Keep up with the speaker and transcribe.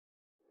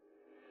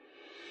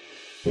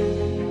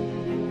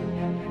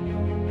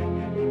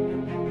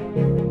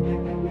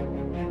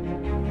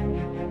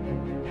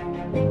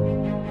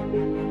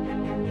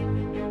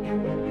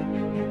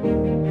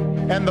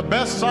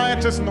best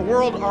scientists in the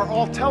world are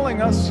all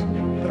telling us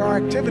that our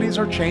activities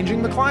are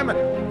changing the climate.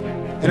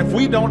 And if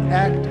we don't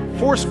act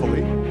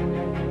forcefully,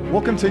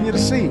 we'll continue to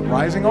see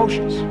rising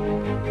oceans,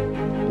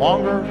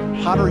 longer,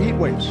 hotter heat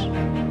waves,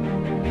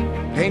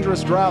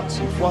 dangerous droughts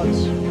and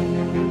floods,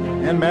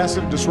 and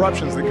massive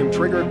disruptions that can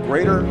trigger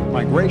greater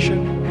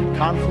migration,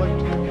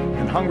 conflict,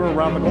 and hunger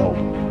around the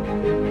globe.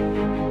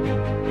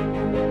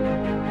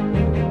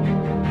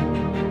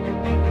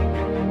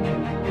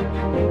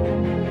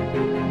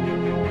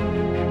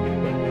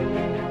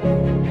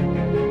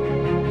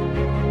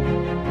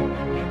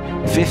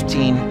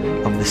 "15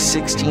 of the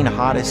 16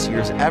 hottest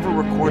years ever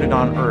recorded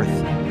on Earth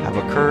have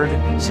occurred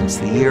since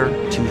the year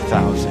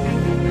 2000.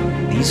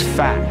 These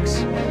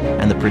facts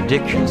and the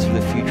predictions for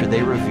the future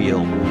they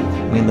reveal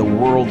mean the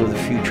world of the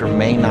future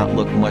may not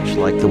look much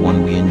like the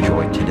one we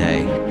enjoy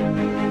today.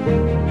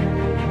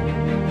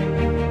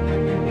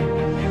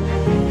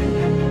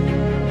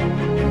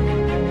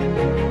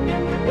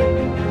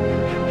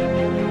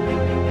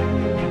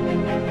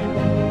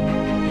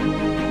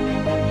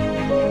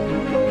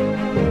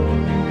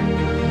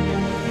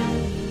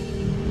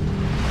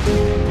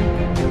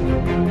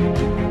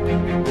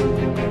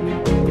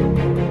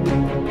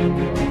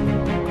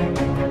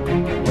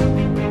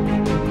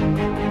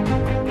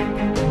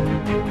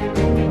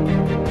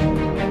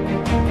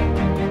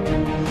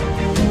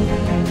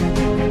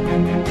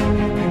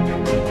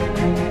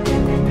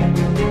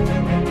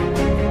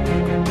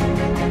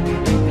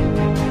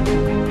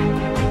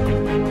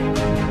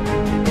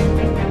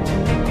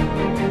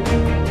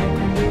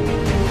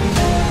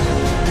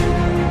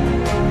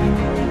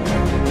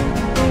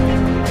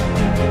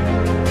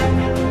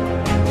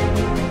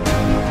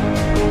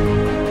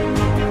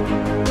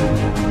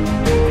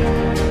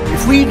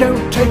 If we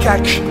don't take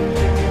action,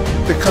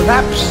 the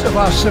collapse of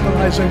our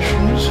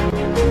civilizations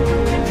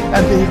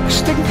and the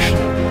extinction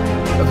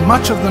of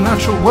much of the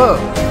natural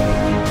world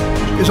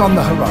is on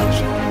the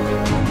horizon.